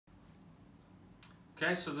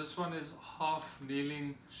Okay, so this one is half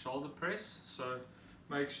kneeling shoulder press. So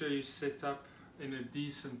make sure you set up in a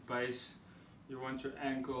decent base. You want your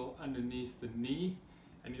ankle underneath the knee,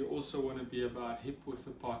 and you also want to be about hip width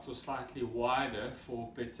apart or slightly wider for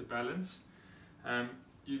better balance.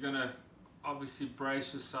 You're going to obviously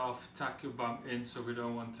brace yourself, tuck your bum in, so we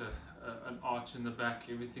don't want an arch in the back.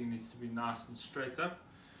 Everything needs to be nice and straight up.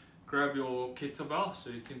 Grab your kettlebell, so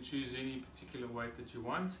you can choose any particular weight that you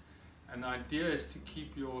want. And the idea is to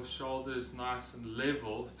keep your shoulders nice and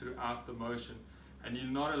level throughout the motion. And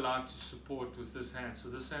you're not allowed to support with this hand. So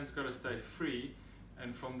this hand's got to stay free,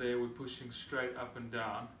 and from there we're pushing straight up and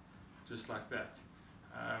down, just like that.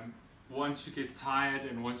 Once you get tired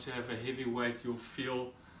and once you have a heavy weight, you'll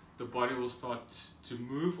feel the body will start to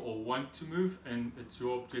move or want to move, and it's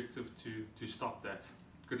your objective to stop that.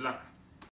 Good luck.